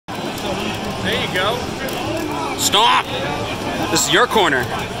There you go. Stop! This is your corner.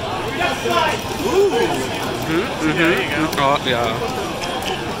 Ooh. There you go. Oh, yeah.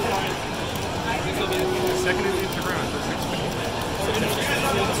 Second into the ground.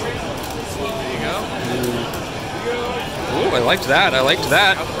 There you go. Ooh, I liked that. I liked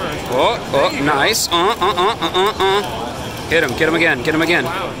that. Oh, nice. Hit him. Get him again. Get him again.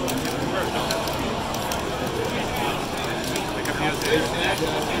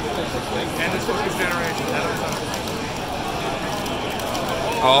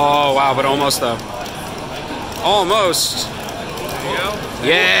 Oh, wow, but almost, though. Almost. There you go.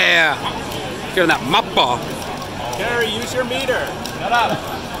 Yeah. Give him that mappa. Gary, use your meter. Shut up.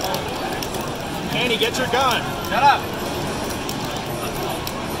 Annie, get your gun. Shut up.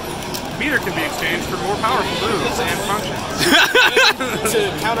 Meter can be exchanged for more powerful moves and functions.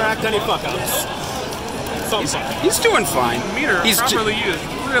 To counteract any fuck-ups. He's doing fine. Meter, properly used,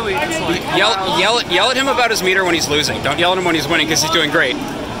 really just like... Yell at him about his meter when he's losing. Don't yell at him when he's winning, because he's doing great.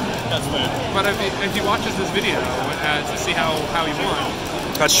 That's fair. But if he watches this video to see how he won...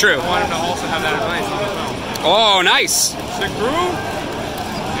 That's true. I want him to also have that advice on his phone. Oh, nice. Sick groove.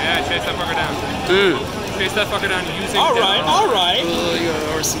 Yeah, chase that fucker down. Chase that fucker down using... All right.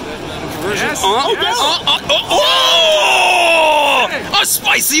 Yes. Oh! A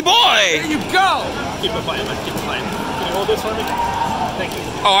spicy boy! There you go! Keep it playing, man. Keep it playing. Can you hold this for me? Thank you.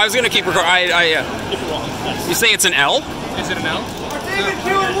 Oh, I was going to keep recording. Keep it rolling. Nice. You say it's an L? Is it an L?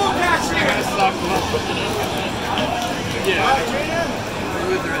 Yeah.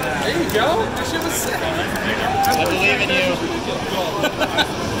 There you go. That shit was sick. I believe in you.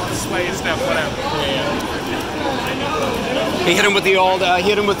 Sway step, whatever. He hit him with the old.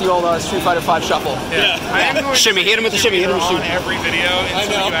 Street Fighter V shuffle. Yeah. Shimmy. Hit him with the shimmy. Hit him with the on shimmy. every video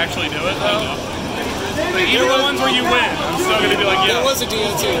until you actually do it, though. Like, even the ones where you win, I'm still gonna be like, yeah. There was a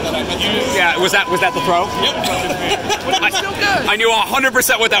DO2 that I meant to use. Yeah. Was that the throw? Yep. But it was still good. I knew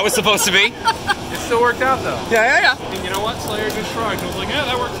 100% what that was supposed to be. It still worked out, though. Yeah. And you know what? Slayer destroyed. I was like, yeah,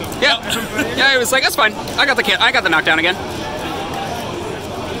 that worked too. Yeah. Yeah. It was like, that's fine. I got the knockdown again.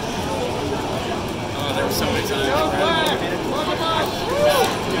 Oh, there were so many times.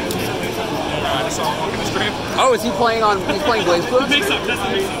 I just saw him walking the stream. Oh, is he playing on? He's playing Blaze Blue? That's the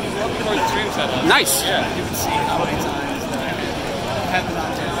stream setup. Nice. Yeah, you can see how many times that I had the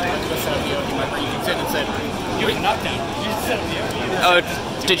knockdown. I just set up the Oki. My brain kicked in and said, "You had a knockdown. You just set up the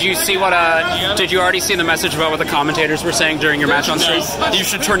Oki." Did you see what? Did you already see the message about what the commentators were saying during your match on stream? You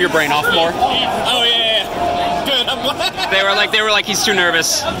should turn your brain off more. Oh yeah. Good. I'm glad. They were like, he's too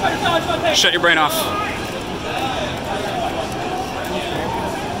nervous. Shut your brain off.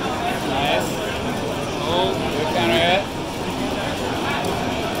 Oh, good counter hit.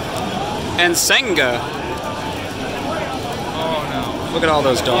 And Senga. Oh, no. Look at all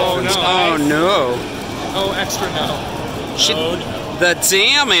those dolphins. Oh, no. Oh, extra no. The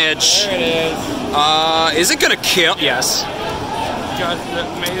damage. There it is. Is it gonna kill? Yes.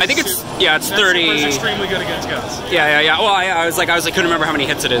 I think it's 30. It's extremely good against guns. Yeah. Well, I was like, couldn't remember how many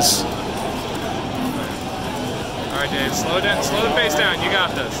hits it is. All right, Dave, slow the pace down. You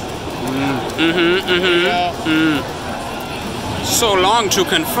got this. So long to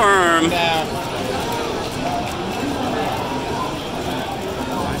confirm. Down.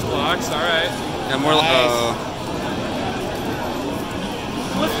 Nice blocks. All right. And more. Nice.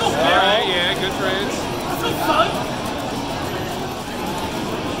 All right. Yeah. Good trades.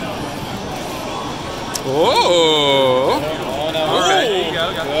 Oh. Okay. There you go.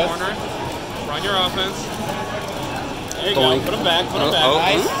 Got the corner. Run your offense. There you go. Put him back. Put him back.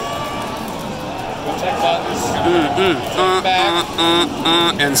 Nice. Check buttons.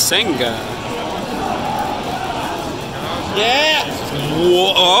 And Senga. Yeah.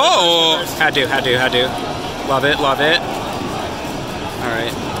 Whoa! Had to. Love it. All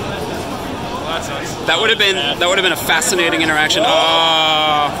right. Well, that sucks. That would have been a fascinating interaction. Oh.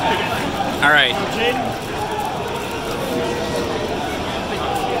 All right.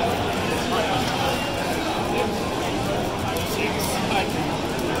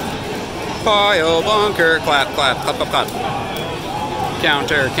 Pile bunker, clap.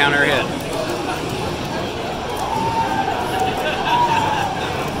 Counter hit.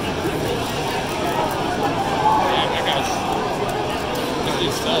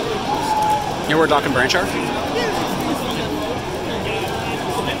 You know where Doc and Branch are?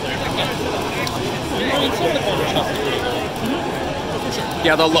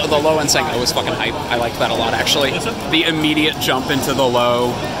 Yeah, the low end Senga was fucking hype. I liked that a lot, actually. The immediate jump into the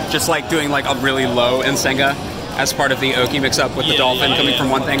low, just like doing like a really low end Senga as part of the Oki mix-up with the Dolphin coming from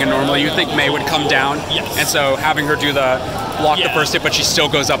one thing, and normally you'd think May would come down, and so having her do the block the Yeah. first hit, but she still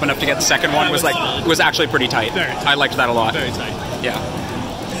goes up enough to get the second one was actually pretty tight. Very tight. I liked that a lot. Very tight. Yeah.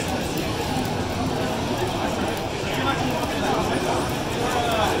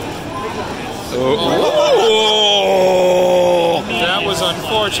 Oh. That was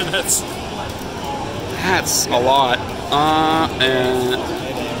unfortunate. That's a lot. And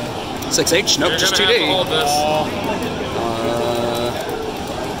 6H? Nope, You're just gonna have to 2D. hold this.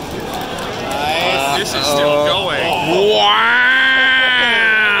 This is still going. Wow!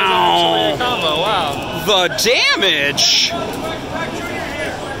 Combo, wow. The damage!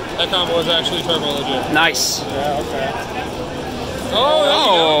 That combo was actually turbo legit. Nice. Oh, there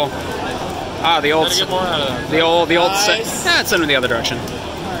you go. Ah, the old, Gotta get more out of that. the old, send him the other direction.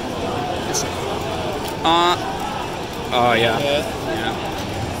 Oh yeah.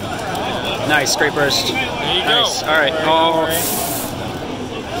 Nice, great burst. There you Nice. go. All right. Oh.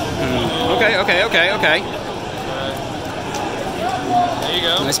 Okay. There you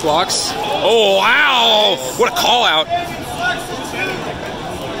go. Nice blocks. Oh wow! What a call out.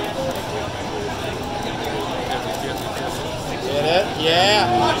 Get it?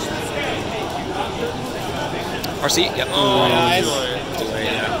 Yeah. RC. Yep. Oh, Nice.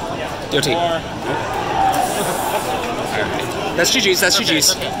 DOT. Alright. That's GG's. That's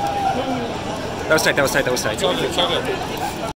GG's. Okay. That was tight. It's all good.